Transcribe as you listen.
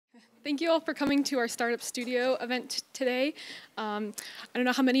Thank you all for coming to our Startup Studio event today. I don't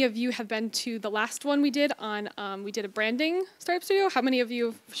know how many of you have been to the last one we did on, we did a branding Startup Studio. How many of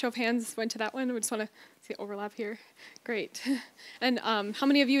you, show of hands, went to that one? We just want to see overlap here. Great. And how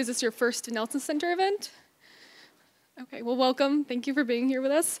many of you, is this your first Nelson Center event? Okay, well, welcome. Thank you for being here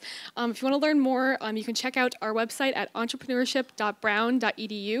with us. If you want to learn more, you can check out our website at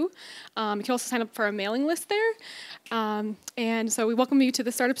entrepreneurship.brown.edu. You can also sign up for our mailing list there. And so we welcome you to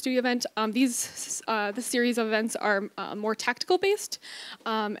the Startup Studio event. This series of events are more tactical based.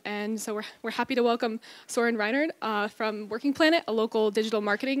 And so we're happy to welcome Soren Reinhardt from Working Planet, a local digital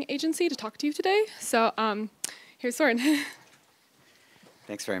marketing agency, to talk to you today. So here's Soren.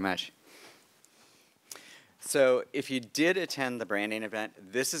 Thanks very much. So if you did attend the branding event,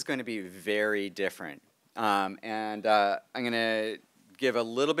 this is going to be very different. I'm going to give a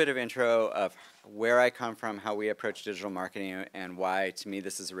little bit of intro of where I come from, how we approach digital marketing, and why, to me,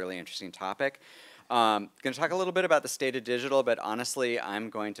 this is a really interesting topic. Going to talk a little bit about the state of digital, but honestly,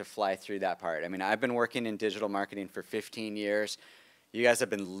 I'm going to fly through that part. I mean, I've been working in digital marketing for 15 years. You guys have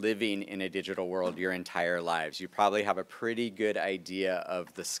been living in a digital world your entire lives. You probably have a pretty good idea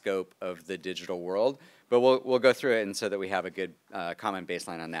of the scope of the digital world, but we'll go through it and so that we have a good common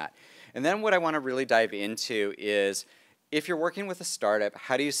baseline on that. And then what I want to really dive into is, if you're working with a startup,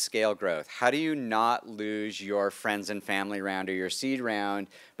 how do you scale growth? How do you not lose your friends and family round or your seed round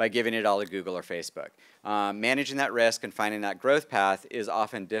by giving it all to Google or Facebook? Managing that risk and finding that growth path is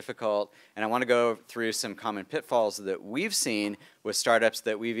often difficult, and I want to go through some common pitfalls that we've seen with startups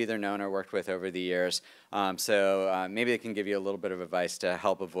that we've either known or worked with over the years. Maybe it can give you a little bit of advice to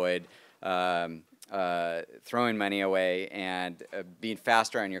help avoid throwing money away and being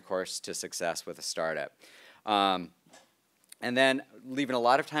faster on your course to success with a startup. And then leaving a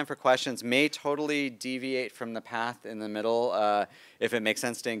lot of time for questions, may totally deviate from the path in the middle. If it makes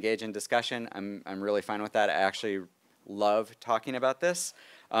sense to engage in discussion, I'm really fine with that. I actually love talking about this.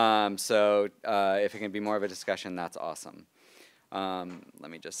 If it can be more of a discussion, that's awesome. Let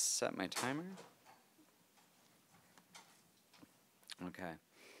me just set my timer. Okay.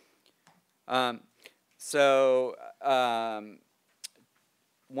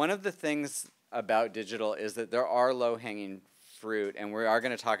 One of the things about digital is that there are low-hanging fruit, and we are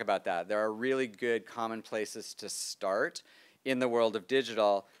going to talk about that. There are really good common places to start in the world of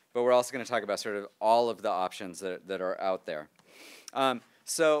digital, but we're also going to talk about sort of all of the options that are out there.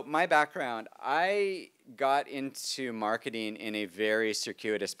 So my background, I got into marketing in a very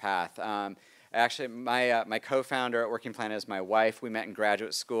circuitous path. Actually, my co-founder at Working Planet is my wife. We met in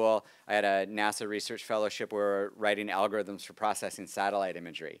graduate school. I had a NASA research fellowship where we're writing algorithms for processing satellite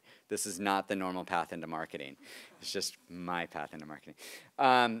imagery. This is not the normal path into marketing. It's just my path into marketing.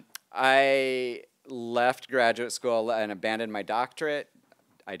 I left graduate school and abandoned my doctorate.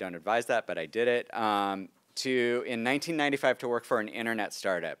 I don't advise that, but I did it. In 1995 to work for an internet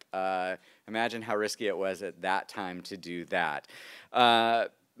startup. Imagine how risky it was at that time to do that.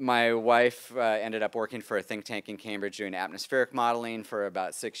 My wife ended up working for a think tank in Cambridge doing atmospheric modeling for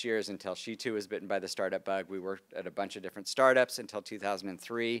about 6 years until she too was bitten by the startup bug. We worked at a bunch of different startups until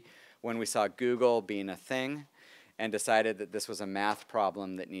 2003 when we saw Google being a thing and decided that this was a math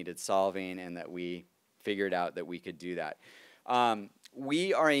problem that needed solving, and that we figured out that we could do that.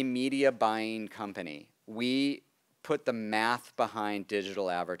 We are a media buying company. We put the math behind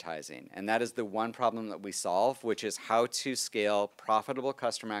digital advertising, and that is the one problem that we solve, which is how to scale profitable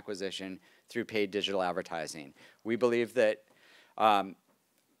customer acquisition through paid digital advertising. We believe that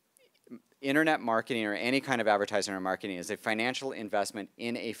internet marketing or any kind of advertising or marketing is a financial investment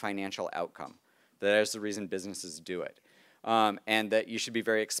in a financial outcome. That is the reason businesses do it. And that you should be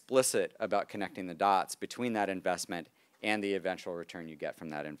very explicit about connecting the dots between that investment and the eventual return you get from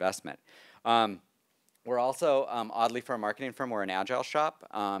that investment. We're also, oddly for a marketing firm, we're an Agile shop.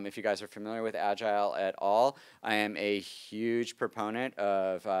 If you guys are familiar with Agile at all, I am a huge proponent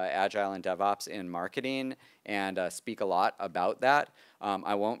of Agile and DevOps in marketing, and speak a lot about that.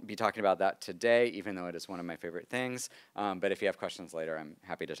 I won't be talking about that today, even though it is one of my favorite things. But if you have questions later, I'm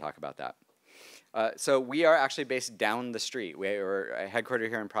happy to talk about that. So we are actually based down the street. We're headquartered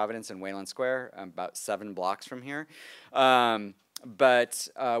here in Providence in Wayland Square, about 7 blocks from here. But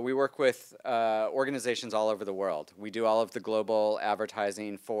we work with organizations all over the world. We do all of the global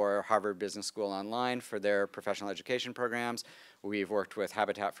advertising for Harvard Business School Online for their professional education programs. We've worked with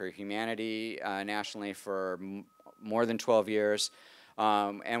Habitat for Humanity nationally for more than 12 years.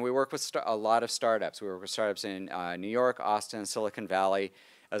 And we work with a lot of startups. We work with startups in New York, Austin, Silicon Valley,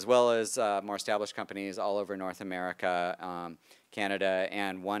 as well as more established companies all over North America, Canada,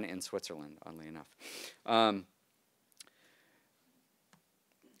 and one in Switzerland, oddly enough.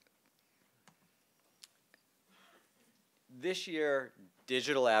 This year,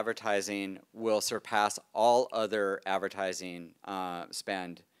 digital advertising will surpass all other advertising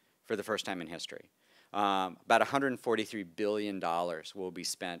spend for the first time in history. About $143 billion will be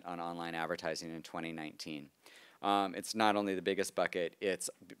spent on online advertising in 2019. It's not only the biggest bucket,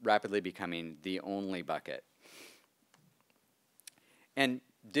 it's rapidly becoming the only bucket. And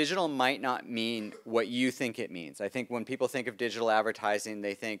digital might not mean what you think it means. I think when people think of digital advertising,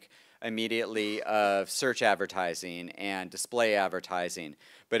 they think immediately of search advertising and display advertising,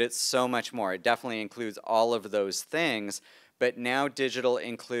 but it's so much more. It definitely includes all of those things, but now digital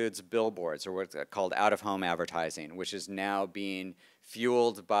includes billboards, or what's called out-of-home advertising, which is now being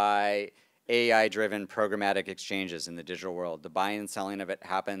fueled by AI-driven programmatic exchanges in the digital world. The buying and selling of it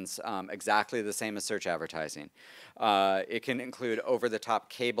happens exactly the same as search advertising. It can include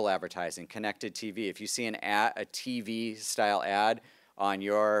over-the-top cable advertising, connected TV. If you see an ad, a TV-style ad on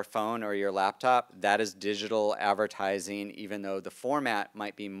your phone or your laptop, that is digital advertising, even though the format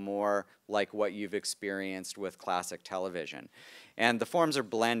might be more like what you've experienced with classic television. And the forms are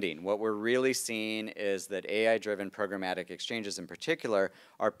blending. What we're really seeing is that AI-driven programmatic exchanges in particular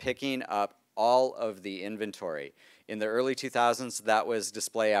are picking up all of the inventory. In the early 2000s, that was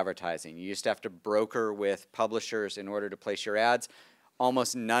display advertising. You used to have to broker with publishers in order to place your ads.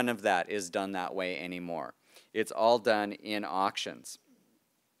 Almost none of that is done that way anymore. It's all done in auctions.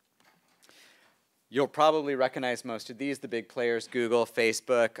 You'll probably recognize most of these, the big players, Google,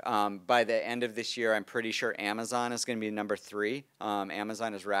 Facebook. By the end of this year, I'm pretty sure Amazon is going to be number 3.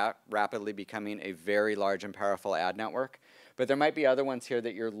 Amazon is rapidly becoming a very large and powerful ad network. But there might be other ones here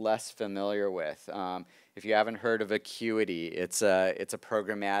that you're less familiar with. If you haven't heard of Acuity, it's a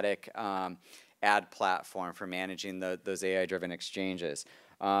programmatic ad platform for managing those AI-driven exchanges.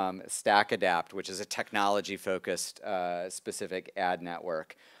 StackAdapt, which is a technology-focused specific ad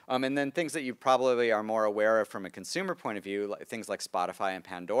network. And then things that you probably are more aware of from a consumer point of view, like things like Spotify and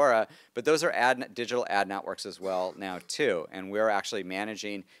Pandora, but those are digital ad networks as well now too. And we're actually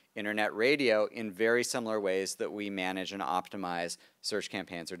managing internet radio in very similar ways that we manage and optimize search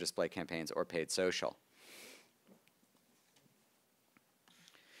campaigns or display campaigns or paid social.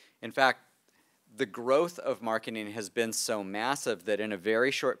 In fact, the growth of marketing has been so massive that in a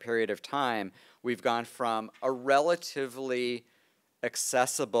very short period of time, we've gone from a relatively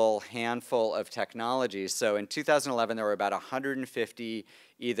accessible handful of technologies. So in 2011, there were about 150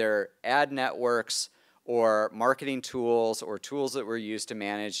 either ad networks or marketing tools or tools that were used to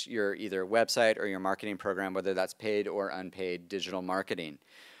manage your either website or your marketing program, whether that's paid or unpaid digital marketing.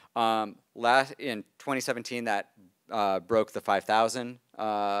 In 2017, that broke the 5,000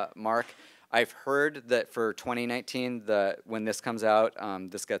 mark. I've heard that for 2019, when this comes out,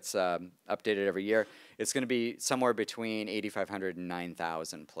 this gets updated every year, it's going to be somewhere between 8,500 and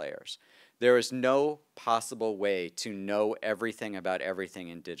 9,000 players. There is no possible way to know everything about everything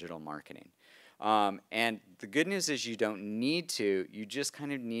in digital marketing. And the good news is you don't need to, you just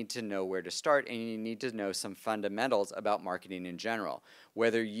kind of need to know where to start, and you need to know some fundamentals about marketing in general.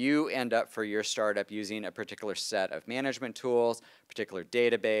 Whether you end up for your startup using a particular set of management tools, particular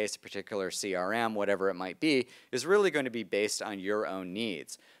database, particular CRM, whatever it might be, is really going to be based on your own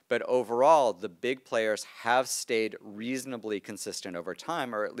needs. But overall, the big players have stayed reasonably consistent over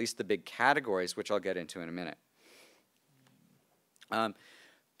time, or at least the big categories, which I'll get into in a minute.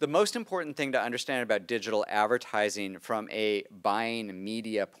 The most important thing to understand about digital advertising from a buying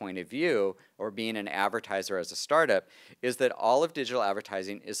media point of view, or being an advertiser as a startup, is that all of digital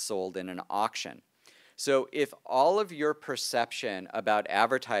advertising is sold in an auction. So if all of your perception about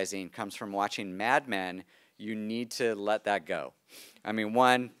advertising comes from watching Mad Men, you need to let that go. I mean,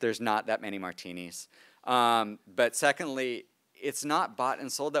 one, there's not that many martinis. But secondly, it's not bought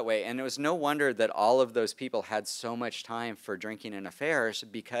and sold that way. And it was no wonder that all of those people had so much time for drinking and affairs,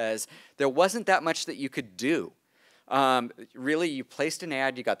 because there wasn't that much that you could do. Really, you placed an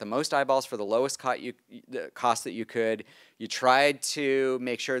ad, you got the most eyeballs for the lowest cost that you could. You tried to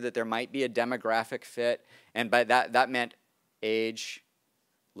make sure that there might be a demographic fit. And by that meant age,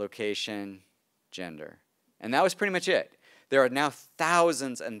 location, gender. And that was pretty much it. There are now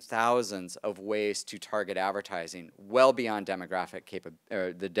thousands and thousands of ways to target advertising, well beyond the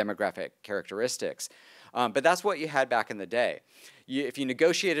demographic characteristics. But that's what you had back in the day. If you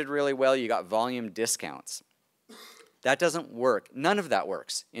negotiated really well, you got volume discounts. That doesn't work. None of that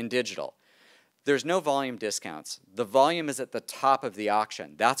works in digital. There's no volume discounts. The volume is at the top of the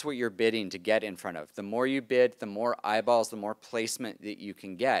auction. That's what you're bidding to get in front of. The more you bid, the more eyeballs, the more placement that you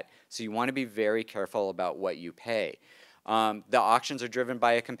can get. So you want to be very careful about what you pay. The auctions are driven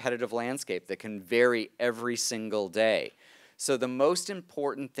by a competitive landscape that can vary every single day. So the most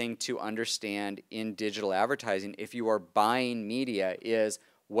important thing to understand in digital advertising, if you are buying media, is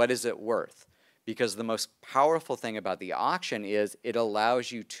what is it worth? Because the most powerful thing about the auction is it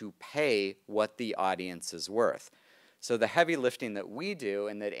allows you to pay what the audience is worth. So the heavy lifting that we do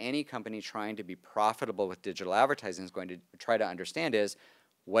and that any company trying to be profitable with digital advertising is going to try to understand is,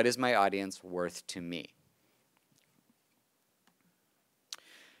 what is my audience worth to me?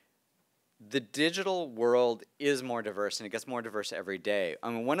 The digital world is more diverse, and it gets more diverse every day.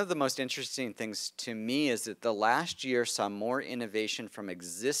 I mean, one of the most interesting things to me is that the last year saw more innovation from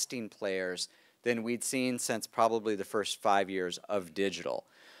existing players than we'd seen since probably the first 5 years of digital.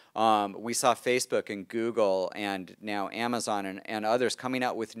 We saw Facebook and Google and now Amazon and others coming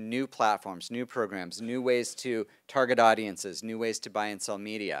out with new platforms, new programs, new ways to target audiences, new ways to buy and sell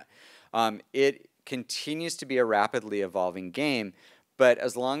media. It continues to be a rapidly evolving game, but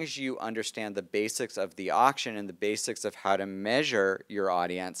as long as you understand the basics of the auction and the basics of how to measure your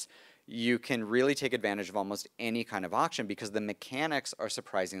audience, you can really take advantage of almost any kind of auction because the mechanics are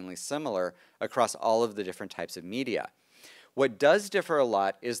surprisingly similar across all of the different types of media. What does differ a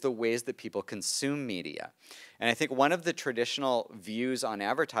lot is the ways that people consume media. And I think one of the traditional views on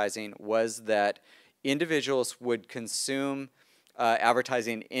advertising was that individuals would consume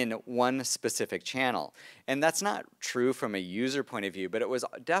advertising in one specific channel. And that's not true from a user point of view, but it was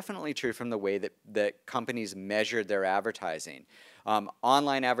definitely true from the way that companies measured their advertising.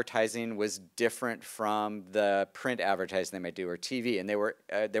 Online advertising was different from the print advertising they might do or TV, and they were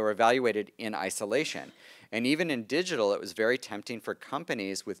evaluated in isolation. And even in digital, it was very tempting for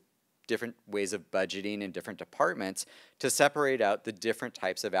companies with different ways of budgeting in different departments to separate out the different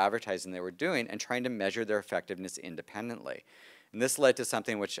types of advertising they were doing and trying to measure their effectiveness independently. And this led to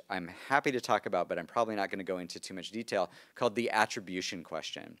something which I'm happy to talk about, but I'm probably not going to go into too much detail, called the attribution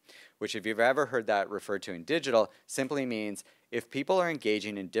question, which if you've ever heard that referred to in digital, simply means if people are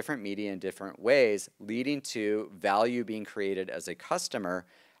engaging in different media in different ways, leading to value being created as a customer,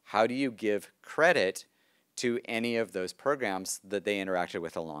 how do you give credit to any of those programs that they interacted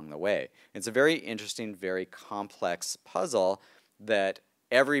with along the way? It's a very interesting, very complex puzzle that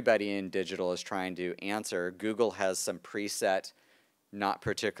everybody in digital is trying to answer. Google has some preset, not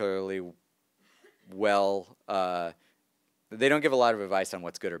particularly well, they don't give a lot of advice on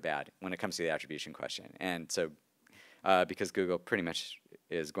what's good or bad when it comes to the attribution question. And so, because Google pretty much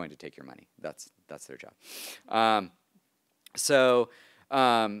is going to take your money. That's their job.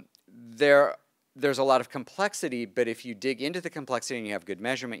 There's a lot of complexity, but if you dig into the complexity and you have good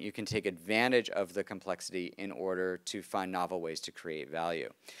measurement, you can take advantage of the complexity in order to find novel ways to create value.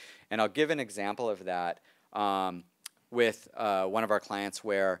 And I'll give an example of that with one of our clients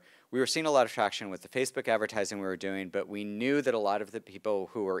where we were seeing a lot of traction with the Facebook advertising we were doing, but we knew that a lot of the people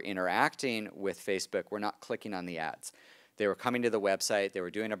who were interacting with Facebook were not clicking on the ads. They were coming to the website, they were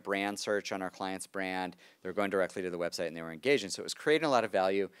doing a brand search on our client's brand, they were going directly to the website and they were engaging. So it was creating a lot of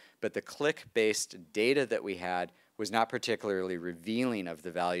value, but the click-based data that we had was not particularly revealing of the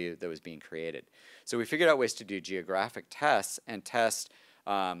value that was being created. So we figured out ways to do geographic tests and test,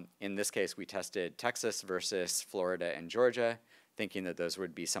 in this case we tested Texas versus Florida and Georgia, thinking that those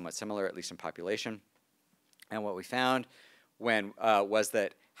would be somewhat similar, at least in population. And what we found was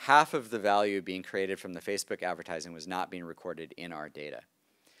that half of the value being created from the Facebook advertising was not being recorded in our data.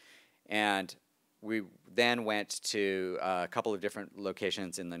 And we then went to a couple of different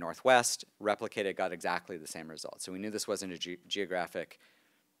locations in the Northwest, replicated, got exactly the same result. So we knew this wasn't a geographic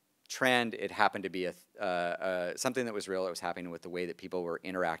trend. It happened to be something that was real. It was happening with the way that people were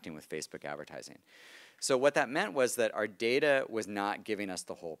interacting with Facebook advertising. So what that meant was that our data was not giving us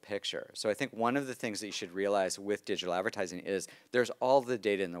the whole picture. So I think one of the things that you should realize with digital advertising is there's all the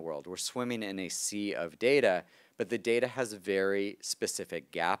data in the world. We're swimming in a sea of data, but the data has very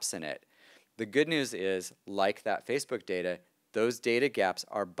specific gaps in it. The good news is, like that Facebook data, those data gaps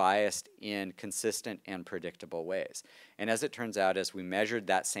are biased in consistent and predictable ways. And as it turns out, as we measured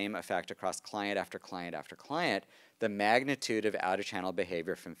that same effect across client after client after client, the magnitude of out-of-channel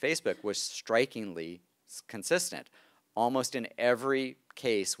behavior from Facebook was strikingly consistent. Almost in every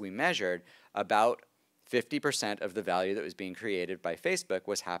case we measured, about 50% of the value that was being created by Facebook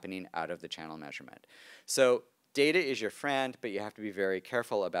was happening out of the channel measurement. So data is your friend, but you have to be very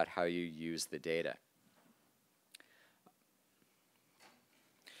careful about how you use the data.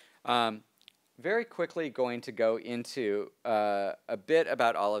 Very quickly going to go into a bit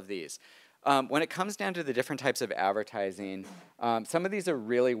about all of these. When it comes down to the different types of advertising, some of these are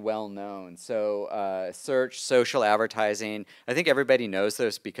really well known. So search, social advertising, I think everybody knows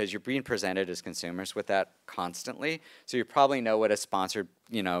those because you're being presented as consumers with that constantly. So you probably know what a sponsored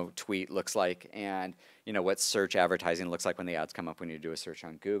tweet looks like, and what search advertising looks like when the ads come up when you do a search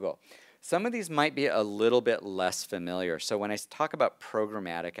on Google. Some of these might be a little bit less familiar. So when I talk about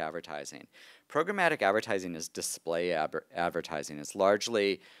programmatic advertising is display advertising. It's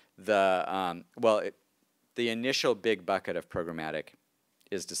largely the, the initial big bucket of programmatic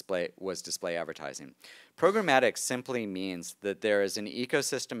was display advertising. Programmatic simply means that there is an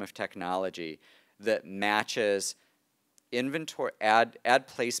ecosystem of technology that matches inventory, ad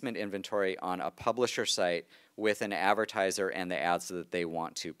placement inventory on a publisher site with an advertiser and the ads that they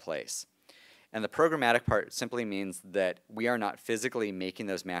want to place. And the programmatic part simply means that we are not physically making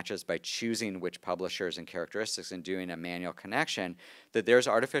those matches by choosing which publishers and characteristics and doing a manual connection, that there's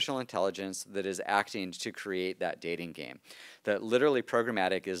artificial intelligence that is acting to create that dating game. That literally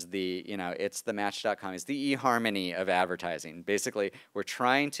programmatic is the, it's the Match.com, it's the eHarmony of advertising. Basically, we're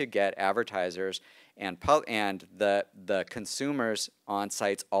trying to get advertisers and the consumers on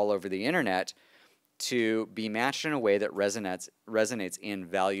sites all over the internet to be matched in a way that resonates in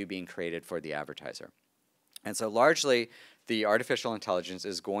value being created for the advertiser. And so largely, the artificial intelligence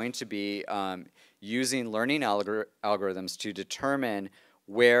is going to be using learning algorithms to determine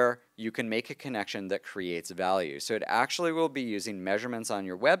where you can make a connection that creates value. So it actually will be using measurements on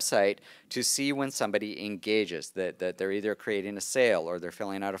your website to see when somebody engages, that they're either creating a sale or they're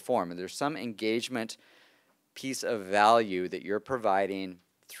filling out a form, and there's some engagement piece of value that you're providing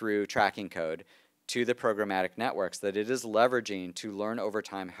through tracking code to the programmatic networks that it is leveraging to learn over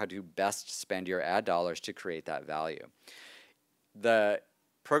time how to best spend your ad dollars to create that value. The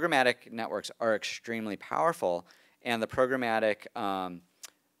programmatic networks are extremely powerful, and the programmatic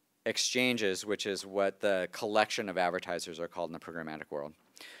exchanges, which is what the collection of advertisers are called in the programmatic world,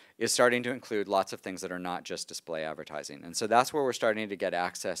 is starting to include lots of things that are not just display advertising. And so that's where we're starting to get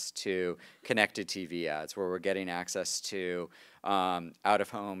access to connected TV ads, where we're getting access to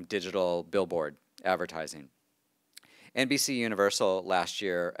out-of-home digital billboard advertising. NBC Universal last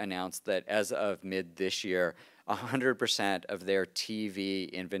year announced that as of mid this year, 100% of their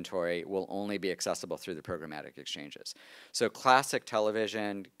TV inventory will only be accessible through the programmatic exchanges. So classic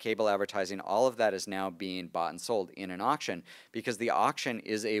television, cable advertising, all of that is now being bought and sold in an auction because the auction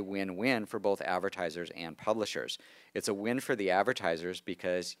is a win-win for both advertisers and publishers. It's a win for the advertisers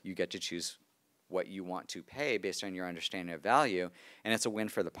because you get to choose what you want to pay based on your understanding of value, and it's a win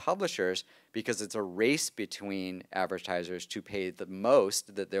for the publishers because it's a race between advertisers to pay the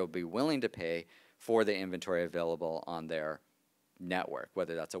most that they'll be willing to pay for the inventory available on their network,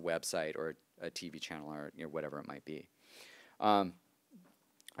 whether that's a website or a TV channel or whatever it might be.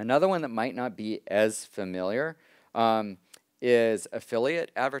 Another one that might not be as familiar is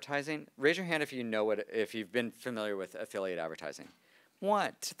affiliate advertising. Raise your hand if you know if you've been familiar with affiliate advertising.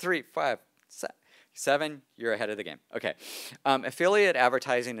 1, 2, 3, 5, 7, you're ahead of the game. Okay. Affiliate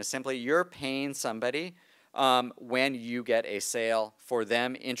advertising is simply you're paying somebody when you get a sale for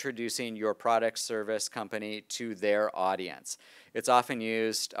them introducing your product, service, company to their audience. It's often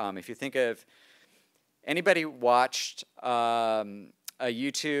used, if you think of anybody watched a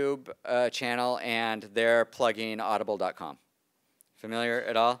YouTube channel and they're plugging audible.com. Familiar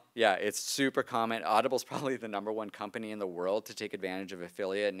at all? Yeah, it's super common. Audible's probably the #1 company in the world to take advantage of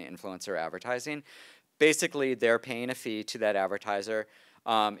affiliate and influencer advertising. Basically, they're paying a fee to that advertiser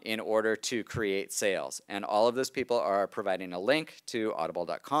in order to create sales. And all of those people are providing a link to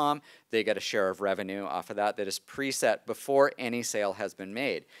audible.com. They get a share of revenue off of that is preset before any sale has been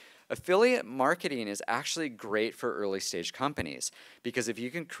made. Affiliate marketing is actually great for early stage companies because if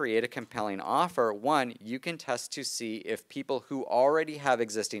you can create a compelling offer, one, you can test to see if people who already have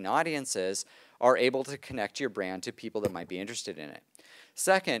existing audiences are able to connect your brand to people that might be interested in it.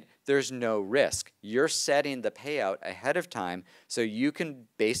 Second, there's no risk. You're setting the payout ahead of time so you can,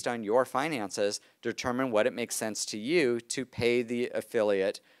 based on your finances, determine what it makes sense to you to pay the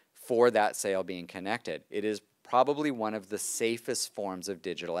affiliate for that sale being connected. It is probably one of the safest forms of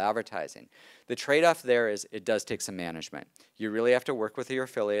digital advertising. The trade-off there is it does take some management. You really have to work with your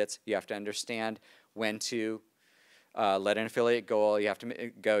affiliates. You have to understand when to let an affiliate go. You have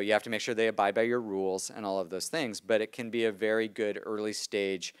to make sure they abide by your rules and all of those things. But it can be a very good early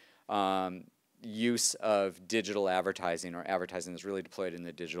stage use of digital advertising or advertising that's really deployed in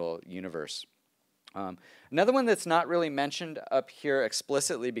the digital universe. Another one that's not really mentioned up here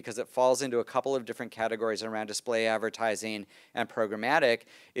explicitly because it falls into a couple of different categories around display advertising and programmatic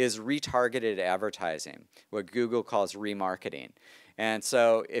is retargeted advertising, what Google calls remarketing. And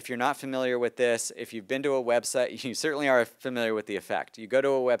so if you're not familiar with this, if you've been to a website, you certainly are familiar with the effect. You go to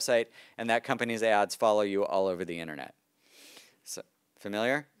a website and that company's ads follow you all over the internet. So,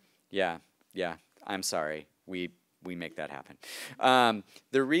 familiar? Yeah, I'm sorry. We we make that happen.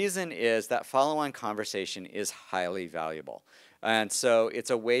 The reason is that follow-on conversation is highly valuable. And so it's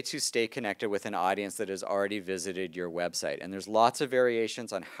a way to stay connected with an audience that has already visited your website. And there's lots of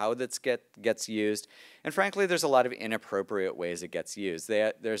variations on how that gets used. And frankly, there's a lot of inappropriate ways it gets used.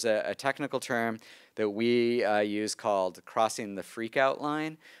 There's a technical term that we use called crossing the freakout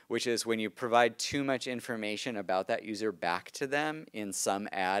line, which is when you provide too much information about that user back to them in some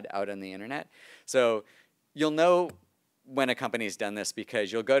ad out on the internet. So you'll know when a company's done this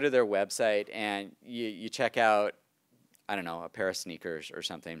because you'll go to their website and you check out, I don't know, a pair of sneakers or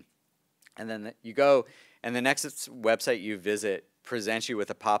something. And then you go, and the next website you visit presents you with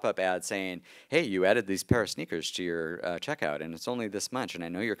a pop-up ad saying, hey, you added these pair of sneakers to your checkout, and it's only this much, and I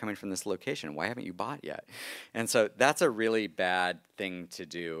know you're coming from this location. Why haven't you bought yet? And so that's a really bad thing to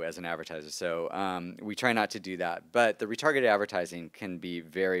do as an advertiser. So we try not to do that. But the retargeted advertising can be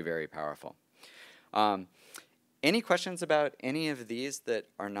very, very powerful. Any questions about any of these that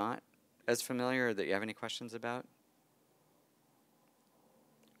are not as familiar or that you have any questions about?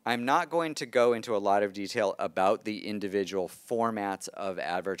 I'm not going to go into a lot of detail about the individual formats of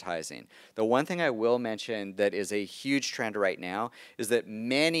advertising. The one thing I will mention that is a huge trend right now is that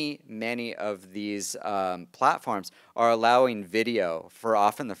many of these platforms are allowing video for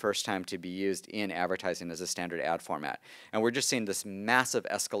often the first time to be used in advertising as a standard ad format. And we're just seeing this massive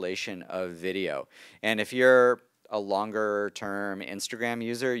escalation of video. And if you're a longer term Instagram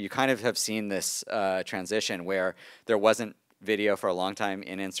user, you kind of have seen this transition where there wasn't video for a long time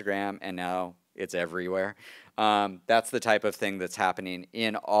in Instagram, and now it's everywhere. That's the type of thing that's happening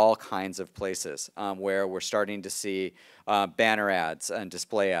in all kinds of places where we're starting to see banner ads and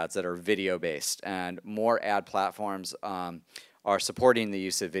display ads that are video-based, and more ad platforms are supporting the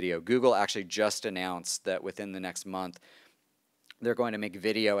use of video. Google actually just announced that within the next month, they're going to make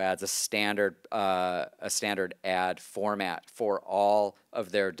video ads a standard ad format for all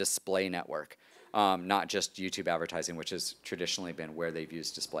of their display network. Not just YouTube advertising, which has traditionally been where they've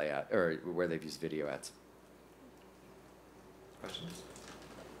used display ad, or where they've used video ads. Questions?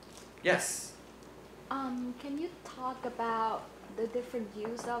 Yes. Can you talk about the different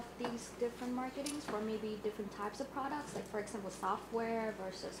use of these different marketings for maybe different types of products, like for example software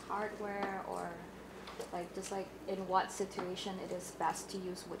versus hardware, or like just like in what situation it is best to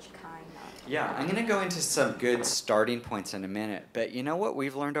use which kind of? Yeah, I'm going to go into some good starting points in a minute, but you know what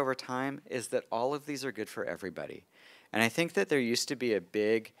we've learned over time is that all of these are good for everybody. And I think that there used to be a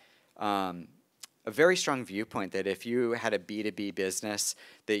very strong viewpoint that if you had a B2B business,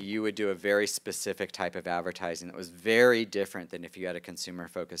 that you would do a very specific type of advertising that was very different than if you had a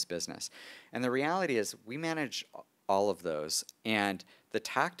consumer-focused business. And the reality is we manage all of those, and the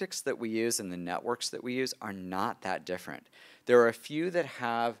tactics that we use and the networks that we use are not that different. There are a few that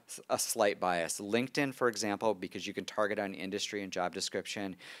have a slight bias. LinkedIn, for example, because you can target on industry and job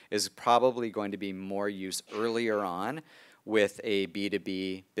description, is probably going to be more used earlier on with a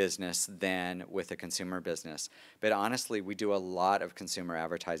B2B business than with a consumer business. But honestly, we do a lot of consumer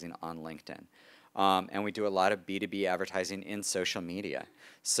advertising on LinkedIn. And we do a lot of B2B advertising in social media.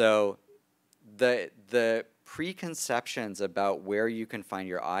 So the preconceptions about where you can find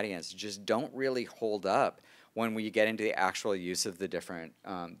your audience just don't really hold up when we get into the actual use of the different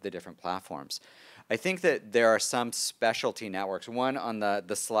platforms. I think that there are some specialty networks. One on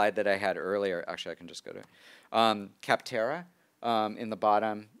the slide that I had earlier, actually I can just go to it. Capterra in the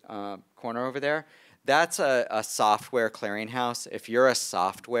bottom corner over there. That's a software clearinghouse. If you're a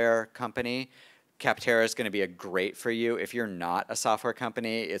software company, Capterra is going to be a great for you. If you're not a software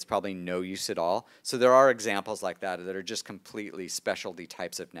company, it's probably no use at all. So there are examples like that that are just completely specialty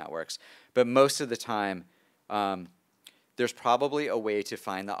types of networks. But most of the time, there's probably a way to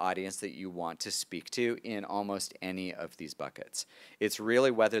find the audience that you want to speak to in almost any of these buckets. It's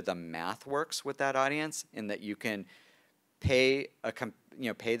really whether the math works with that audience, in that you can pay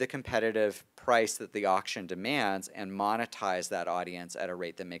the competitive price that the auction demands and monetize that audience at a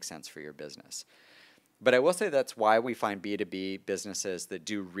rate that makes sense for your business. But I will say that's why we find B2B businesses that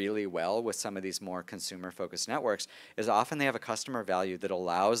do really well with some of these more consumer-focused networks is often they have a customer value that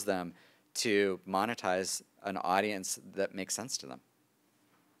allows them to monetize an audience that makes sense to them.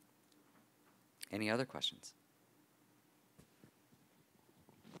 Any other questions?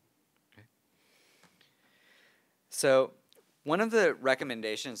 Okay. So one of the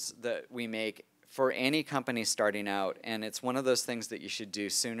recommendations that we make for any company starting out, and it's one of those things that you should do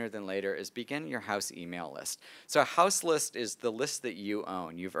sooner than later, is begin your house email list. So a house list is the list that you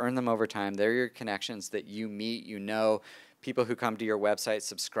own. You've earned them over time. They're your connections that you meet, you know, people who come to your website,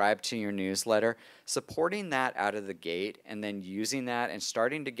 subscribe to your newsletter, supporting that out of the gate and then using that and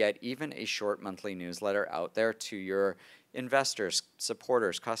starting to get even a short monthly newsletter out there to your investors,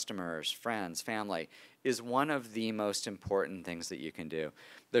 supporters, customers, friends, family is one of the most important things that you can do.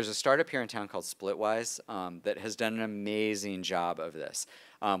 There's a startup here in town called Splitwise that has done an amazing job of this,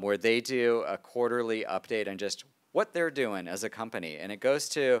 where they do a quarterly update on just what they're doing as a company. And it goes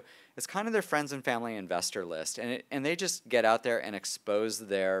to, it's kind of their friends and family investor list. And they just get out there and expose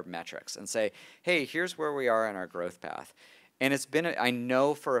their metrics and say, hey, here's where we are on our growth path. And it's been, I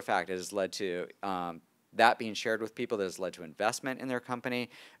know for a fact it has led to that being shared with people, that has led to investment in their company.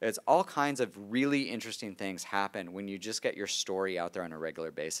 It's all kinds of really interesting things happen when you just get your story out there on a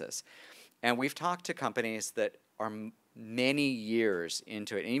regular basis. And we've talked to companies that are many years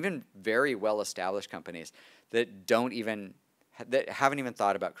into it, and even very well-established companies that that haven't even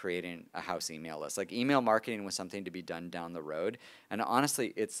thought about creating a house email list. Like, email marketing was something to be done down the road. And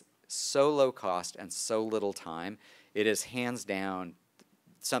honestly, it's so low cost and so little time. It is hands down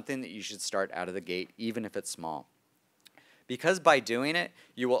something that you should start out of the gate, even if it's small. Because by doing it,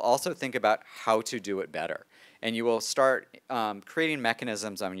 you will also think about how to do it better. And you will start creating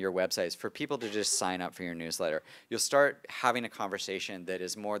mechanisms on your websites for people to just sign up for your newsletter. You'll start having a conversation that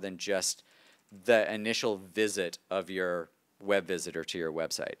is more than just the initial visit of your web visitor to your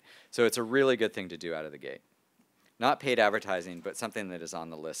website. So it's a really good thing to do out of the gate. Not paid advertising, but something that is on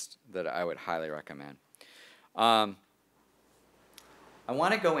the list that I would highly recommend. I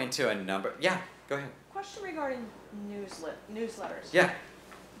want to go into a number. Yeah, go ahead. Question regarding newsletters. Yeah.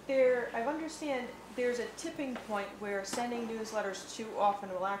 I understand there's a tipping point where sending newsletters too often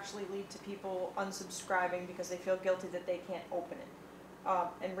will actually lead to people unsubscribing because they feel guilty that they can't open it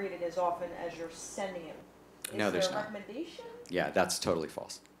and read it as often as you're sending it. No, there's not. Is there a recommendation? Yeah, that's totally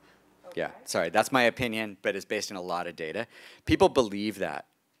false. Okay. Yeah, sorry, that's my opinion, but it's based on a lot of data. People believe that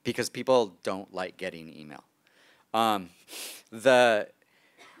because people don't like getting email.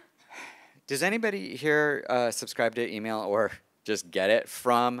 Does anybody here subscribe to email or just get it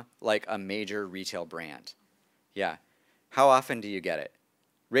from like a major retail brand? Yeah. How often do you get it?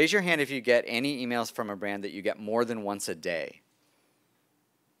 Raise your hand if you get any emails from a brand that you get more than once a day.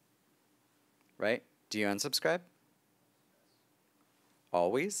 Right? Do you unsubscribe?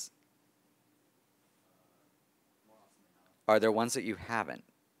 Always? Are there ones that you haven't?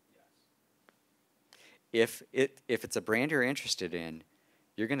 If it's a brand you're interested in,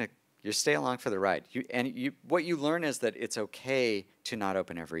 you stay along for the ride. What you learn is that it's okay to not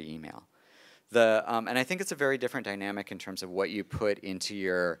open every email. And I think it's a very different dynamic in terms of what you put into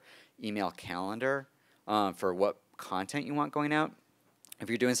your email calendar for what content you want going out. If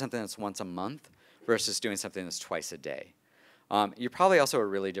you're doing something that's once a month versus doing something that's twice a day. You're probably also a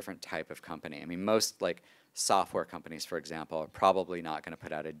really different type of company. I mean, most like software companies, for example, are probably not going to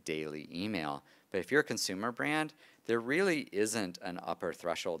put out a daily email. But if you're a consumer brand, there really isn't an upper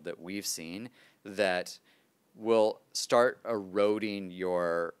threshold that we've seen that will start eroding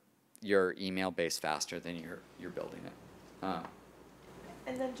your email base faster than you're building it.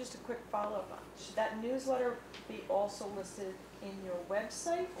 And then just a quick follow-up. Should that newsletter be also listed in your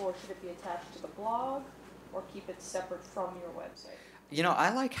website, or should it be attached to the blog, or keep it separate from your website? You know,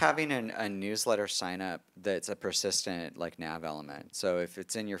 I like having a newsletter sign up that's a persistent like nav element. So if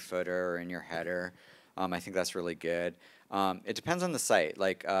it's in your footer or in your header, I think that's really good. It depends on the site.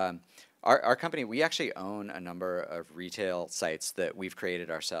 Like our company, we actually own a number of retail sites that we've created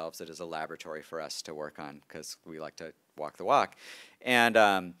ourselves that is a laboratory for us to work on because we like to walk the walk.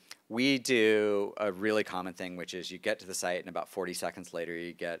 And we do a really common thing, which is you get to the site and about 40 seconds later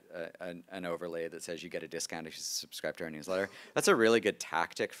you get an overlay that says you get a discount if you subscribe to our newsletter. That's a really good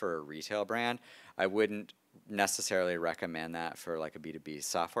tactic for a retail brand. I wouldn't necessarily recommend that for like a B2B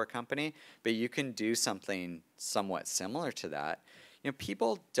software company, but you can do something somewhat similar to that. You know,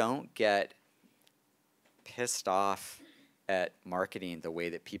 people don't get pissed off at marketing the way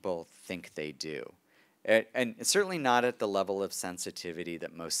that people think they do. And it's certainly not at the level of sensitivity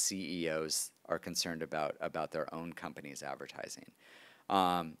that most CEOs are concerned about their own company's advertising.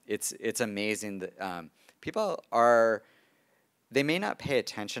 It's amazing that people are, they may not pay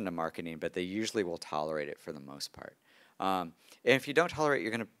attention to marketing, but they usually will tolerate it for the most part. And if you don't tolerate it,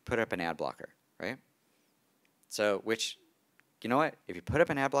 you're going to put up an ad blocker, right? So, which, you know what? If you put up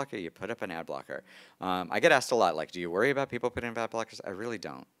an ad blocker, you put up an ad blocker. I get asked a lot, like, do you worry about people putting up ad blockers? I really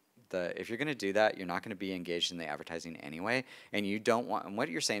don't. If you're going to do that, you're not going to be engaged in the advertising anyway, and you don't want. And what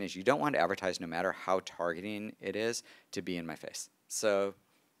you're saying is you don't want to advertise, no matter how targeting it is, to be in my face. So,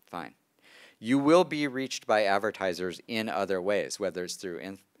 fine. You will be reached by advertisers in other ways, whether it's through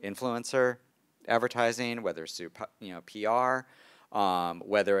influencer advertising, whether it's through PR,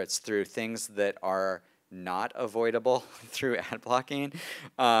 whether it's through things that are not avoidable through ad blocking.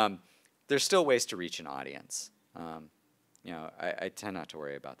 There's still ways to reach an audience. I tend not to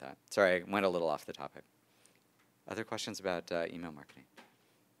worry about that. Sorry, I went a little off the topic. Other questions about email marketing?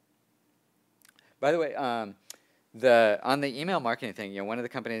 By the way, on the email marketing thing, one of the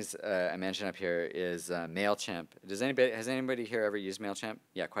companies I mentioned up here is MailChimp. Has anybody here ever used MailChimp?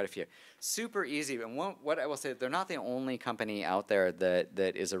 Yeah, quite a few. Super easy. And what I will say, they're not the only company out there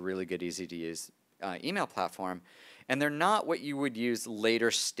that is a really good, easy to use email platform. And they're not what you would use later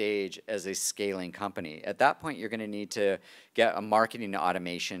stage as a scaling company. At that point, you're going to need to get a marketing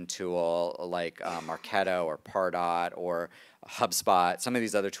automation tool like Marketo or Pardot or HubSpot, some of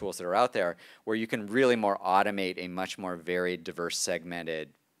these other tools that are out there where you can really more automate a much more varied, diverse, segmented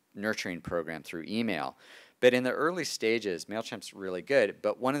nurturing program through email. But in the early stages, MailChimp's really good.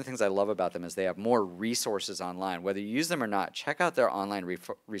 But one of the things I love about them is they have more resources online. Whether you use them or not, check out their online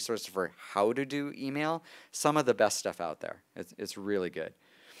resources for how to do email. Some of the best stuff out there. It's really good.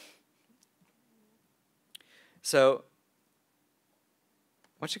 So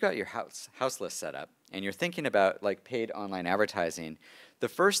once you got your house list set up and you're thinking about like paid online advertising, the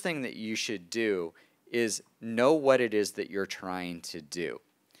first thing that you should do is know what it is that you're trying to do.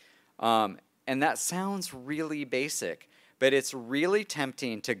 And that sounds really basic, but it's really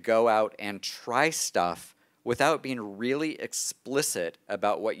tempting to go out and try stuff without being really explicit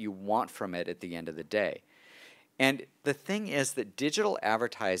about what you want from it at the end of the day. And the thing is that digital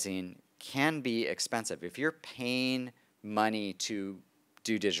advertising can be expensive. If you're paying money to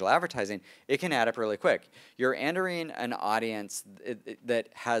do digital advertising, it can add up really quick. You're entering an audience that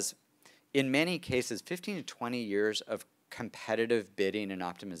has, in many cases, 15 to 20 years of competitive bidding and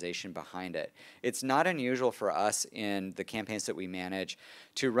optimization behind it. It's not unusual for us in the campaigns that we manage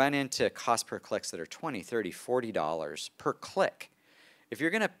to run into cost per clicks that are $20, $30, $40 per click. If you're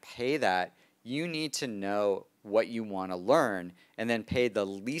going to pay that, you need to know what you want to learn and then pay the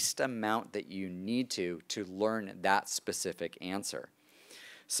least amount that you need to learn that specific answer.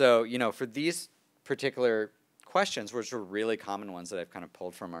 So, for these particular questions, which are really common ones that I've kind of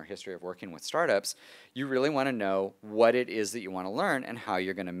pulled from our history of working with startups, you really want to know what it is that you want to learn and how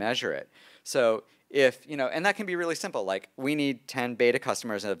you're going to measure it. So if, and that can be really simple, like we need 10 beta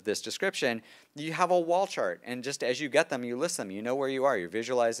customers of this description, you have a wall chart, and just as you get them, you list them, you know where you are, you're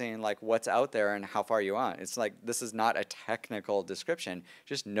visualizing like what's out there and how far you are. It's like, this is not a technical description,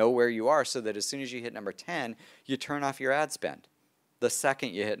 just know where you are so that as soon as you hit number 10, you turn off your ad spend the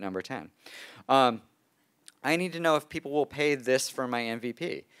second you hit number 10. I need to know if people will pay this for my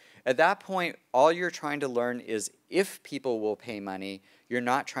MVP. At that point, all you're trying to learn is if people will pay money. You're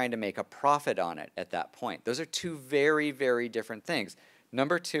not trying to make a profit on it at that point. Those are two very, very different things.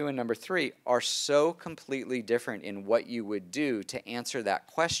 Number 2 and number 3 are so completely different in what you would do to answer that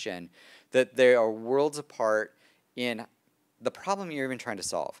question that they are worlds apart in the problem you're even trying to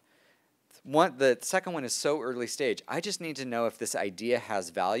solve. The second one is so early stage. I just need to know if this idea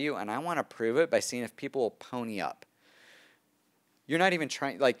has value, and I want to prove it by seeing if people will pony up. You're not even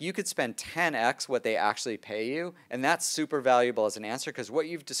trying, like you could spend 10x what they actually pay you, and that's super valuable as an answer because what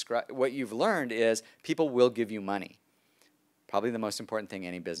you've learned is people will give you money. Probably the most important thing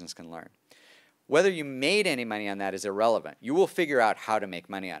any business can learn. Whether you made any money on that is irrelevant. You will figure out how to make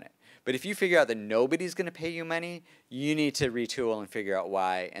money on it. But if you figure out that nobody's going to pay you money, you need to retool and figure out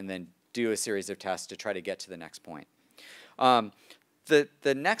why and then do a series of tests to try to get to the next point.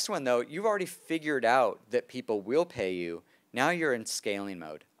 The next one, though, you've already figured out that people will pay you. Now you're in scaling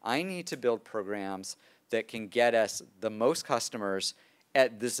mode. I need to build programs that can get us the most customers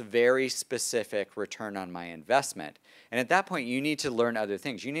at this very specific return on my investment. And at that point, you need to learn other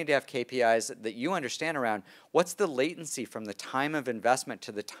things. You need to have KPIs that you understand around what's the latency from the time of investment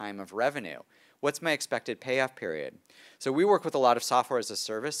to the time of revenue. What's my expected payoff period? So we work with a lot of software as a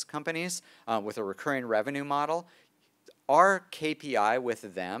service companies with a recurring revenue model. Our KPI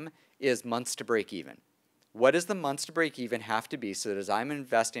with them is months to break even. What does the months to break even have to be so that as I'm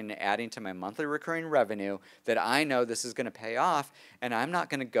investing and adding to my monthly recurring revenue that I know this is going to pay off and I'm not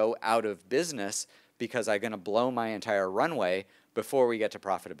going to go out of business because I'm going to blow my entire runway before we get to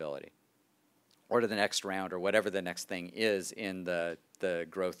profitability or to the next round or whatever the next thing is in the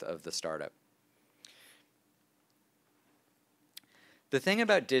growth of the startup. The thing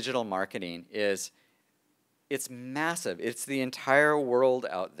about digital marketing is it's massive. It's the entire world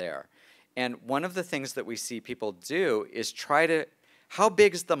out there. And one of the things that we see people do is try to, how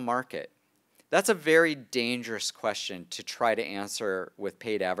big is the market? That's a very dangerous question to try to answer with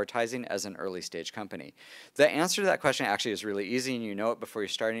paid advertising as an early stage company. The answer to that question actually is really easy, and you know it before you're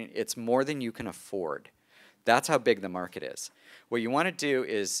starting. It's more than you can afford. That's how big the market is. What you want to do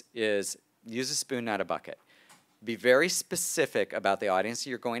is use a spoon, not a bucket. Be very specific about the audience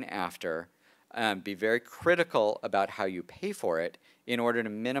you're going after. Be very critical about how you pay for it in order to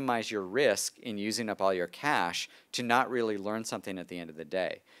minimize your risk in using up all your cash to not really learn something at the end of the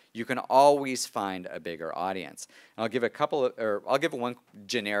day. You can always find a bigger audience. And I'll give one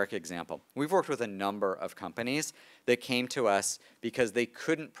generic example. We've worked with a number of companies that came to us because they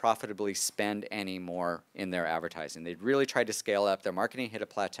couldn't profitably spend any more in their advertising. They'd really tried to scale up. Their marketing hit a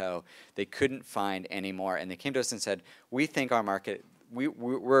plateau. They couldn't find any more. And they came to us and said, we think our market,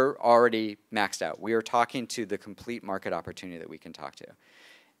 we're already maxed out. We are talking to the complete market opportunity that we can talk to.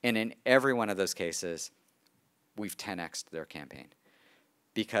 And in every one of those cases, we've 10x'd their campaign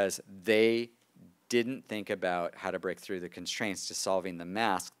because they didn't think about how to break through the constraints to solving the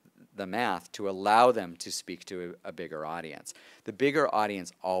math to allow them to speak to a bigger audience. The bigger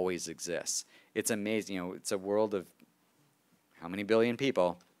audience always exists. It's amazing. You know, it's a world of how many billion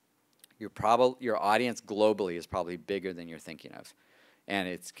people? Your audience globally is probably bigger than you're thinking of. And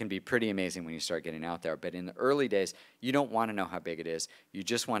it can be pretty amazing when you start getting out there. But in the early days, you don't want to know how big it is. You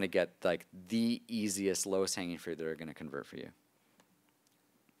just want to get like the easiest, lowest hanging fruit that are going to convert for you.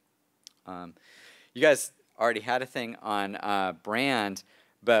 You guys already had a thing on brand,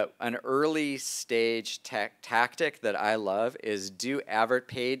 but an early stage tactic that I love is do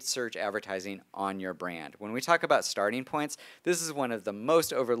paid search advertising on your brand. When we talk about starting points, this is one of the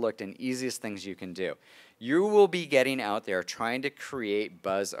most overlooked and easiest things you can do. You will be getting out there trying to create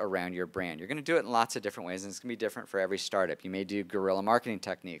buzz around your brand. You're going to do it in lots of different ways, and it's going to be different for every startup. You may do guerrilla marketing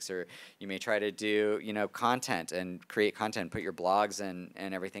techniques, or you may try to do content and create content, put your blogs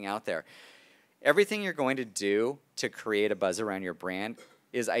and everything out there. Everything you're going to do to create a buzz around your brand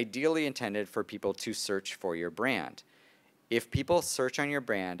is ideally intended for people to search for your brand. If people search on your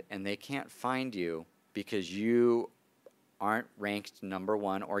brand and they can't find you because you aren't ranked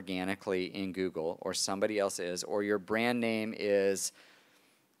 #1 organically in Google, or somebody else is, or your brand name is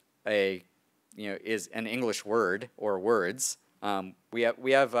an English word or words. We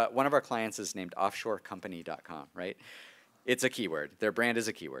have one of our clients is named offshorecompany.com, right? It's a keyword. Their brand is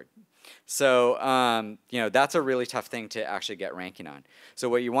a keyword. So that's a really tough thing to actually get ranking on. So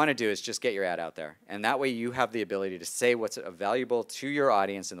what you want to do is just get your ad out there, and that way you have the ability to say what's valuable to your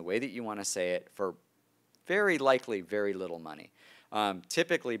audience in the way that you want to say it for very likely very little money.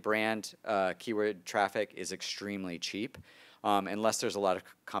 Typically, brand keyword traffic is extremely cheap, unless there's a lot of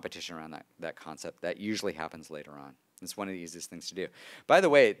competition around that concept. That usually happens later on. It's one of the easiest things to do. By the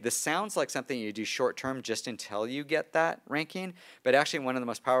way, this sounds like something you do short term just until you get that ranking, but actually one of the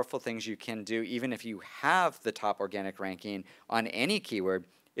most powerful things you can do, even if you have the top organic ranking on any keyword,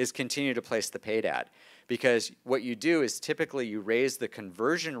 is continue to place the paid ad. Because what you do is typically you raise the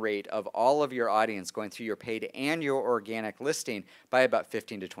conversion rate of all of your audience going through your paid and your organic listing by about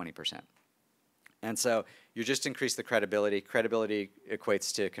 15 to 20%. And so you just increase the credibility. Credibility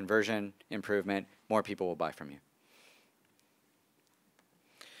equates to conversion improvement. More people will buy from you.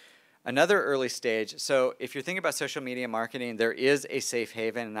 Another early stage, so if you're thinking about social media marketing, there is a safe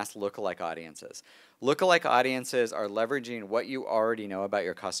haven, and that's lookalike audiences. Lookalike audiences are leveraging what you already know about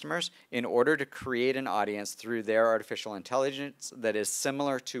your customers in order to create an audience through their artificial intelligence that is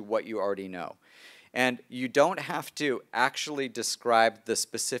similar to what you already know. And you don't have to actually describe the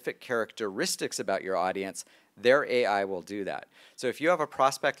specific characteristics about your audience. Their AI will do that. So if you have a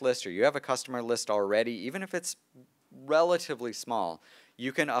prospect list or you have a customer list already, even if it's relatively small,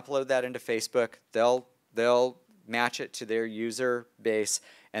 you can upload that into Facebook. They'll match it to their user base,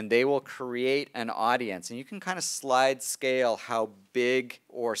 and they will create an audience. And you can kind of slide scale how big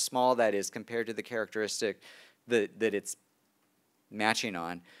or small that is compared to the characteristic that it's matching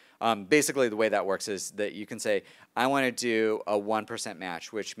on. Basically, the way that works is that you can say, I want to do a 1%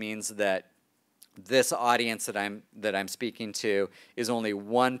 match, which means that this audience that I'm speaking to is only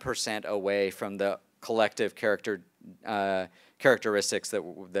 1% away from the collective characteristics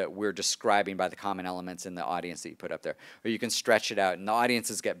that we're describing by the common elements in the audience that you put up there. Or you can stretch it out, and the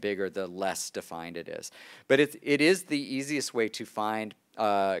audiences get bigger the less defined it is. But it is the easiest way to find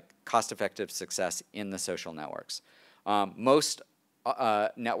cost-effective success in the social networks. Most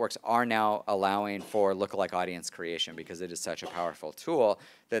networks are now allowing for lookalike audience creation because it is such a powerful tool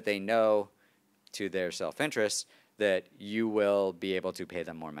that they know to their self-interest that you will be able to pay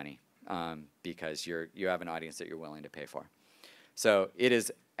them more money. Because you have an audience that you're willing to pay for. So it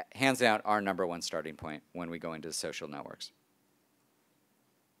is hands down our #1 starting point when we go into the social networks.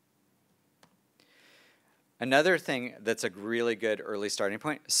 Another thing that's a really good early starting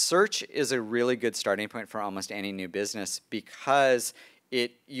point, search is a really good starting point for almost any new business because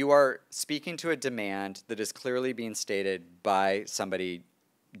you are speaking to a demand that is clearly being stated by somebody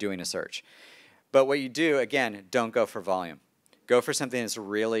doing a search. But what you do, again, don't go for volume. Go for something that's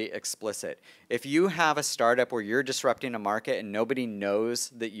really explicit. If you have a startup where you're disrupting a market and nobody knows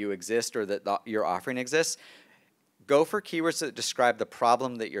that you exist or that your offering exists, go for keywords that describe the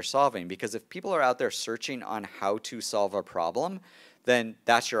problem that you're solving, because if people are out there searching on how to solve a problem, then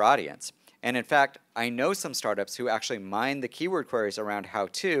that's your audience. And in fact, I know some startups who actually mine the keyword queries around how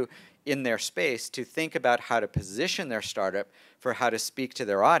to in their space to think about how to position their startup for how to speak to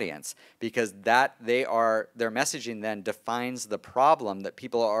their audience, because their messaging then defines the problem that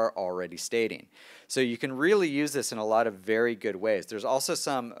people are already stating. So you can really use this in a lot of very good ways. There's also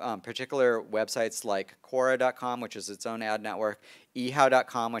some particular websites like Quora.com, which is its own ad network,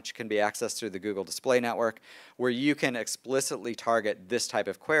 ehow.com, which can be accessed through the Google Display Network, where you can explicitly target this type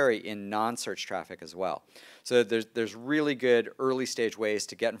of query in non-search traffic as well. So there's really good early stage ways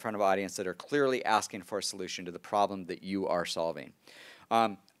to get in front of audience that are clearly asking for a solution to the problem that you are solving.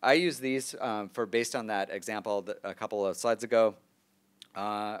 I use these based on that example a couple of slides ago,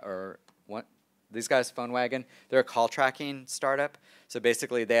 these guys, PhoneWagon, they're a call tracking startup. So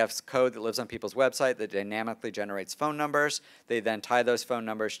basically they have code that lives on people's website that dynamically generates phone numbers. They then tie those phone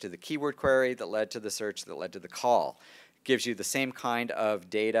numbers to the keyword query that led to the search that led to the call. Gives you the same kind of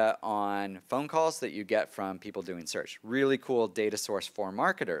data on phone calls that you get from people doing search. Really cool data source for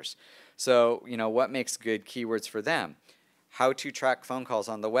marketers. So, what makes good keywords for them? How to track phone calls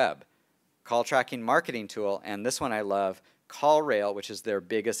on the web, call tracking marketing tool, and this one I love, CallRail, which is their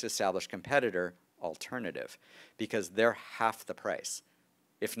biggest established competitor, alternative, because they're half the price,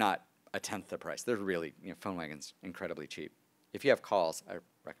 if not a tenth the price. They're really, PhoneWagon's incredibly cheap. If you have calls, I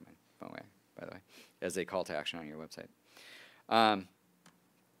recommend PhoneWagon, by the way, as a call to action on your website.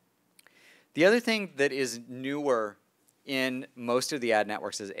 The other thing that is newer in most of the ad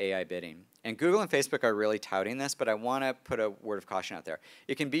networks is AI bidding. And Google and Facebook are really touting this, but I want to put a word of caution out there.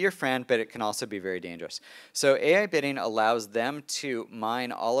 It can be your friend, but it can also be very dangerous. So AI bidding allows them to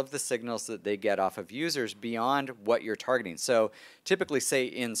mine all of the signals that they get off of users beyond what you're targeting. So typically, say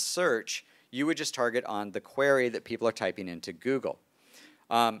in search, you would just target on the query that people are typing into Google.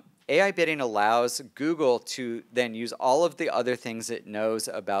 AI bidding allows Google to then use all of the other things it knows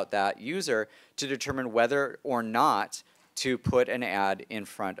about that user to determine whether or not to put an ad in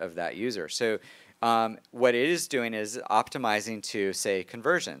front of that user. So what it is doing is optimizing to, say,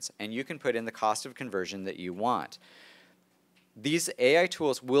 conversions. And you can put in the cost of conversion that you want. These AI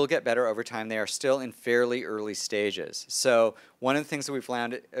tools will get better over time. They are still in fairly early stages. So one of the things that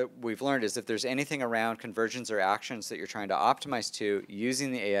we've learned is if there's anything around conversions or actions that you're trying to optimize to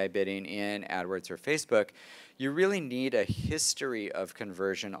using the AI bidding in AdWords or Facebook, you really need a history of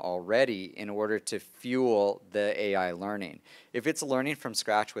conversion already in order to fuel the AI learning. If it's learning from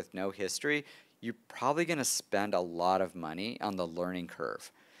scratch with no history, you're probably going to spend a lot of money on the learning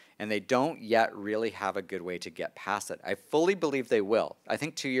curve. And they don't yet really have a good way to get past it. I fully believe they will. I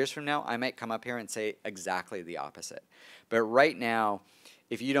think 2 years from now, I might come up here and say exactly the opposite. But right now,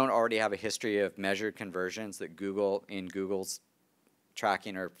 if you don't already have a history of measured conversions that Google's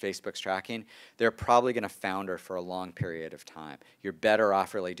tracking or Facebook's tracking, they're probably going to founder for a long period of time. You're better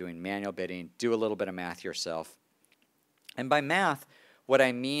off really doing manual bidding, do a little bit of math yourself. And by math, what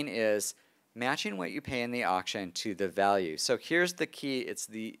I mean is matching what you pay in the auction to the value. So here's the key. It's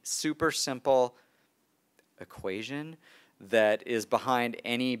the super simple equation that is behind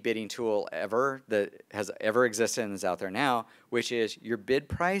any bidding tool ever that has ever existed and is out there now, which is your bid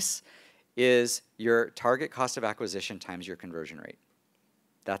price is your target cost of acquisition times your conversion rate.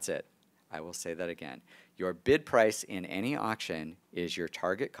 That's it. I will say that again. Your bid price in any auction is your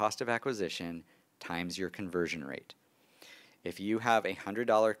target cost of acquisition times your conversion rate. If you have a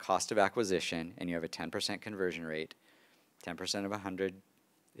 $100 cost of acquisition and you have a 10% conversion rate, 10% of 100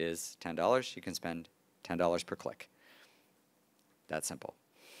 is $10. You can spend $10 per click. That's simple.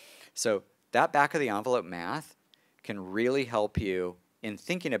 So that back of the envelope math can really help you in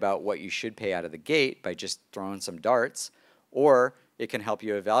thinking about what you should pay out of the gate by just throwing some darts, or it can help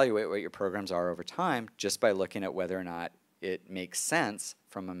you evaluate what your programs are over time just by looking at whether or not it makes sense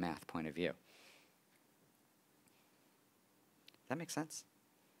from a math point of view. That makes sense?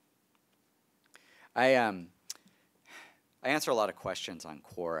 I answer a lot of questions on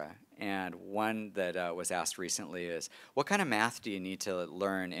Quora, and one that was asked recently is, what kind of math do you need to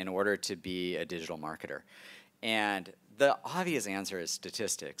learn in order to be a digital marketer? And the obvious answer is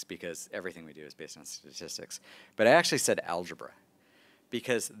statistics, because everything we do is based on statistics. But I actually said algebra,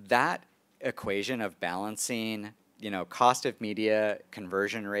 because that equation of balancing, cost of media,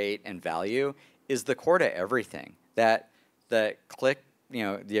 conversion rate, and value is the core to everything. That the click,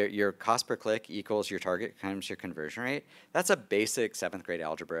 your cost per click equals your target times your conversion rate. That's a basic 7th grade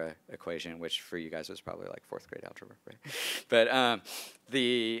algebra equation, which for you guys was probably like 4th grade algebra, right? But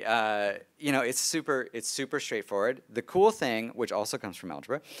it's super straightforward. The cool thing, which also comes from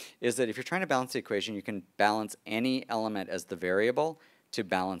algebra, is that if you're trying to balance the equation, you can balance any element as the variable to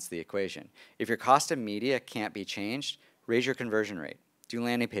balance the equation. If your cost of media can't be changed, raise your conversion rate. Do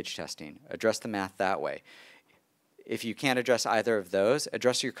landing page testing. Address the math that way. If you can't address either of those,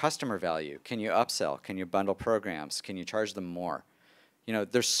 address your customer value. Can you upsell? Can you bundle programs? Can you charge them more?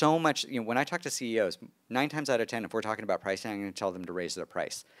 There's so much. When I talk to CEOs, 9 times out of 10, if we're talking about pricing, I'm going to tell them to raise their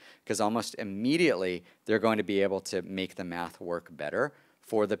price, because almost immediately they're going to be able to make the math work better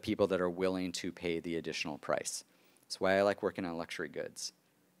for the people that are willing to pay the additional price. That's why I like working on luxury goods,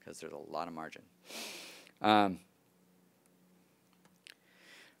 because there's a lot of margin.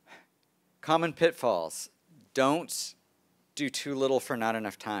 Common pitfalls. Don't do too little for not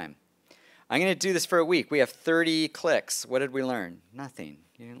enough time. I'm going to do this for a week. We have 30 clicks. What did we learn? Nothing.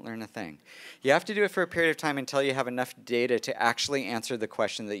 You didn't learn a thing. You have to do it for a period of time until you have enough data to actually answer the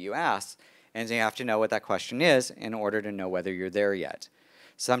question that you ask, and you have to know what that question is in order to know whether you're there yet.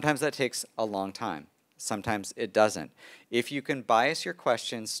 Sometimes that takes a long time. Sometimes it doesn't. If you can bias your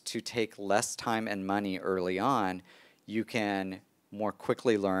questions to take less time and money early on, you can more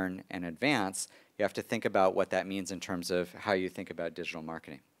quickly learn and advance. You have to think about what that means in terms of how you think about digital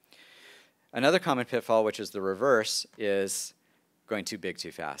marketing. Another common pitfall, which is the reverse, is going too big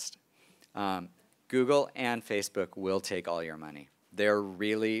too fast. Google and Facebook will take all your money. They're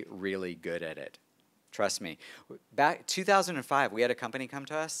really, really good at it. Trust me. Back 2005, we had a company come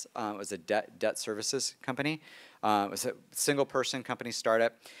to us. It was a debt services company. It was a single-person company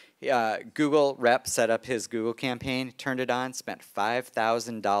startup. Google rep set up his Google campaign, turned it on, spent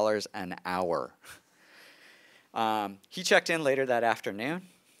 $5,000 an hour. He checked in later that afternoon.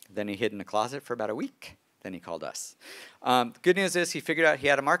 Then he hid in a closet for about a week. Then he called us. Good news is he figured out he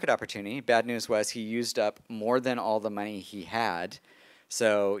had a market opportunity. Bad news was he used up more than all the money he had.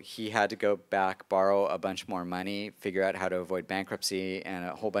 So he had to go back, borrow a bunch more money, figure out how to avoid bankruptcy, and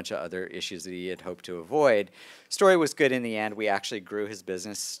a whole bunch of other issues that he had hoped to avoid. Story was good in the end. We actually grew his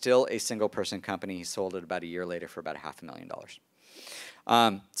business. Still a single-person company. He sold it about a year later for about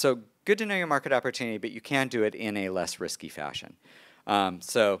 $500,000. So good to know your market opportunity, but you can do it in a less risky fashion.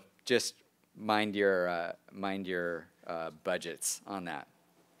 So just mind your budgets on that.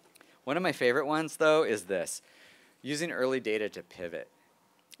 One of my favorite ones, though, is this: using early data to pivot.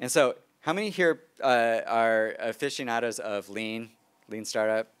 And so how many here are aficionados of lean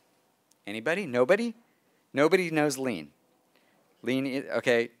startup? Anybody? Nobody? Nobody knows lean. Lean,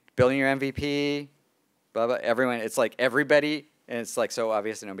 okay, building your MVP, blah, blah, everyone. It's like everybody, and it's like so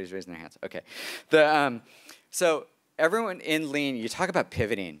obvious that nobody's raising their hands. Okay. So everyone in lean, you talk about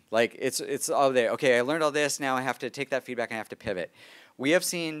pivoting. Like it's all there. Okay, I learned all this. Now I have to take that feedback and I have to pivot. We have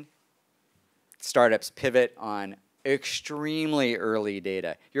seen startups pivot on extremely early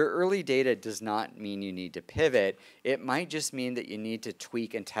data. Your early data does not mean you need to pivot. It might just mean that you need to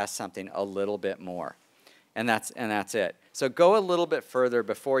tweak and test something a little bit more. And that's it. So go a little bit further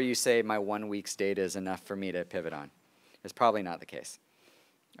before you say my 1 week's data is enough for me to pivot on. It's probably not the case.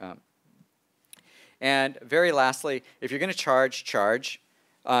 And very lastly, if you're going to charge.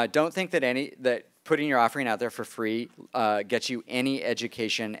 Don't think that putting your offering out there for free gets you any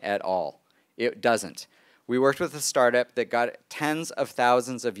education at all. It doesn't. We worked with a startup that got tens of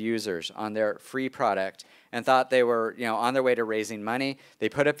thousands of users on their free product and thought they were on their way to raising money. They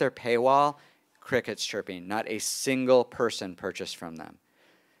put up their paywall, crickets chirping. Not a single person purchased from them.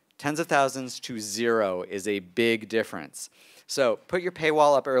 Tens of thousands to 0 is a big difference. So put your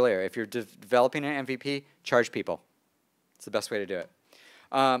paywall up earlier. If you're developing an MVP, charge people. It's the best way to do it.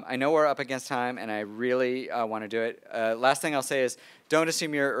 I know we're up against time, and I really want to do it. Last thing I'll say is don't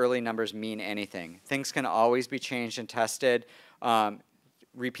assume your early numbers mean anything. Things can always be changed and tested.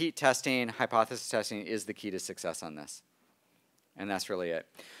 Repeat testing, hypothesis testing is the key to success on this. And that's really it.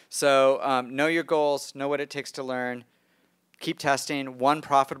 So know your goals, know what it takes to learn. Keep testing. One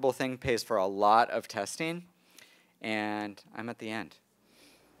profitable thing pays for a lot of testing. And I'm at the end.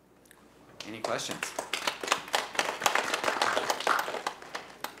 Any questions?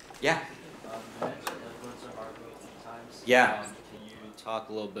 Yeah. You mentioned influencer marketing a few times. Yeah. Can you talk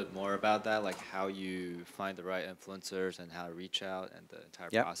a little bit more about that, like how you find the right influencers and how to reach out and the entire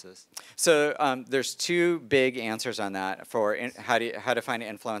Yep. process? So there's two big answers on that for how to find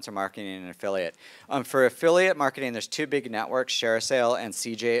influencer marketing and affiliate. For affiliate marketing, there's two big networks, ShareASale and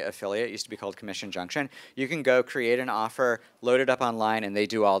CJ Affiliate. It used to be called Commission Junction. You can go create an offer, load it up online, and they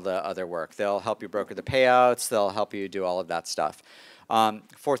do all the other work. They'll help you broker the payouts. They'll help you do all of that stuff.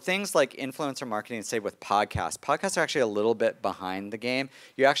 For things like influencer marketing, say with podcasts are actually a little bit behind the game.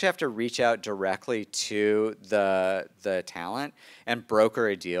 You actually have to reach out directly to the talent and broker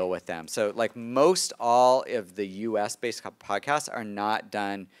a deal with them. So like most all of the US-based podcasts are not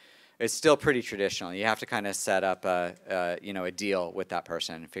done. It's still pretty traditional. You have to kind of set up a deal with that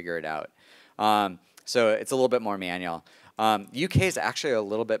person and figure it out. So it's a little bit more manual. UK is actually a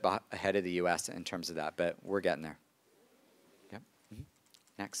little bit ahead of the US in terms of that, but we're getting there.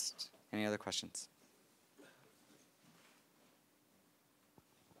 Next. Any other questions?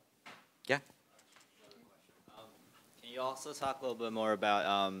 Yeah. Can you also talk a little bit more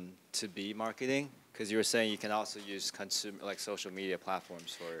about to-be marketing? Because you were saying you can also use social media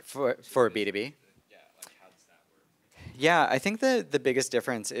platforms For B2B? Yeah, like how does that work? Yeah, I think the biggest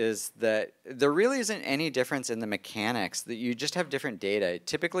difference is that there really isn't any difference in the mechanics, that you just have different data.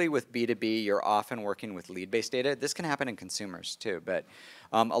 Typically with B2B, you're often working with lead-based data. This can happen in consumers too, but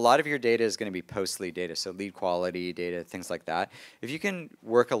a lot of your data is going to be post-lead data, so lead quality data, things like that. If you can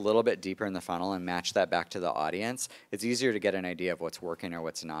work a little bit deeper in the funnel and match that back to the audience, it's easier to get an idea of what's working or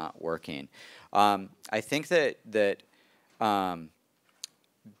what's not working. I think that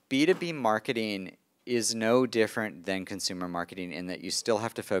B2B marketing is no different than consumer marketing in that you still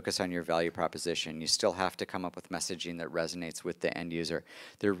have to focus on your value proposition. You still have to come up with messaging that resonates with the end user.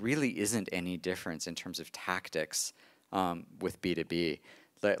 There really isn't any difference in terms of tactics with B2B.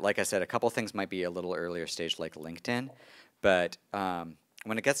 Like I said, a couple things might be a little earlier stage like LinkedIn, but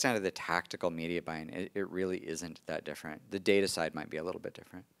when it gets down to the tactical media buying, it really isn't that different. The data side might be a little bit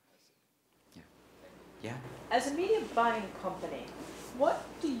different. Yeah. Yeah. As a media buying company, what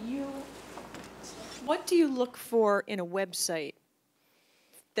do you look for in a website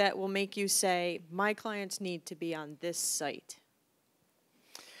that will make you say, my clients need to be on this site?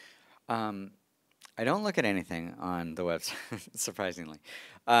 I don't look at anything on the website, surprisingly.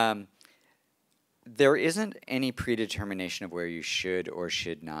 There isn't any predetermination of where you should or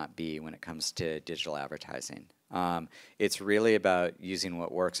should not be when it comes to digital advertising. It's really about using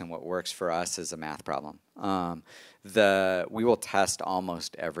what works, and what works for us is a math problem. We will test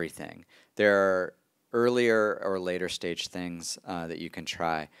almost everything. There are earlier or later stage things that you can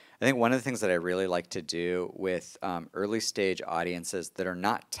try. I think one of the things that I really like to do with early stage audiences that are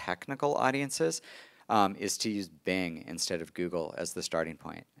not technical audiences is to use Bing instead of Google as the starting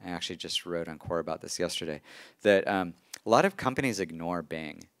point. I actually just wrote on Core about this yesterday, that a lot of companies ignore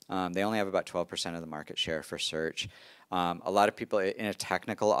Bing. They only have about 12% of the market share for search. A lot of people in a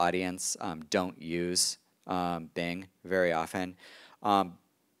technical audience don't use Bing very often.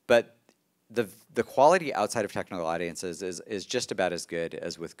 But the quality outside of technical audiences is just about as good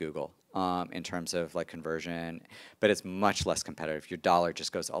as with Google in terms of like conversion, but it's much less competitive. Your dollar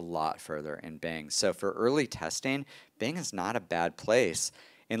just goes a lot further in Bing. So for early testing, Bing is not a bad place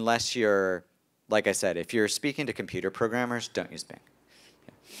unless you're, like I said, if you're speaking to computer programmers, don't use Bing.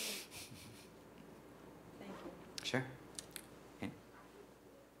 Yeah. Thank you. Sure. Okay.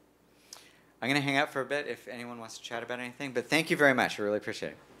 I'm going to hang out for a bit if anyone wants to chat about anything, but thank you very much. I really appreciate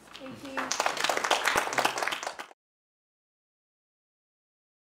it. Thank you.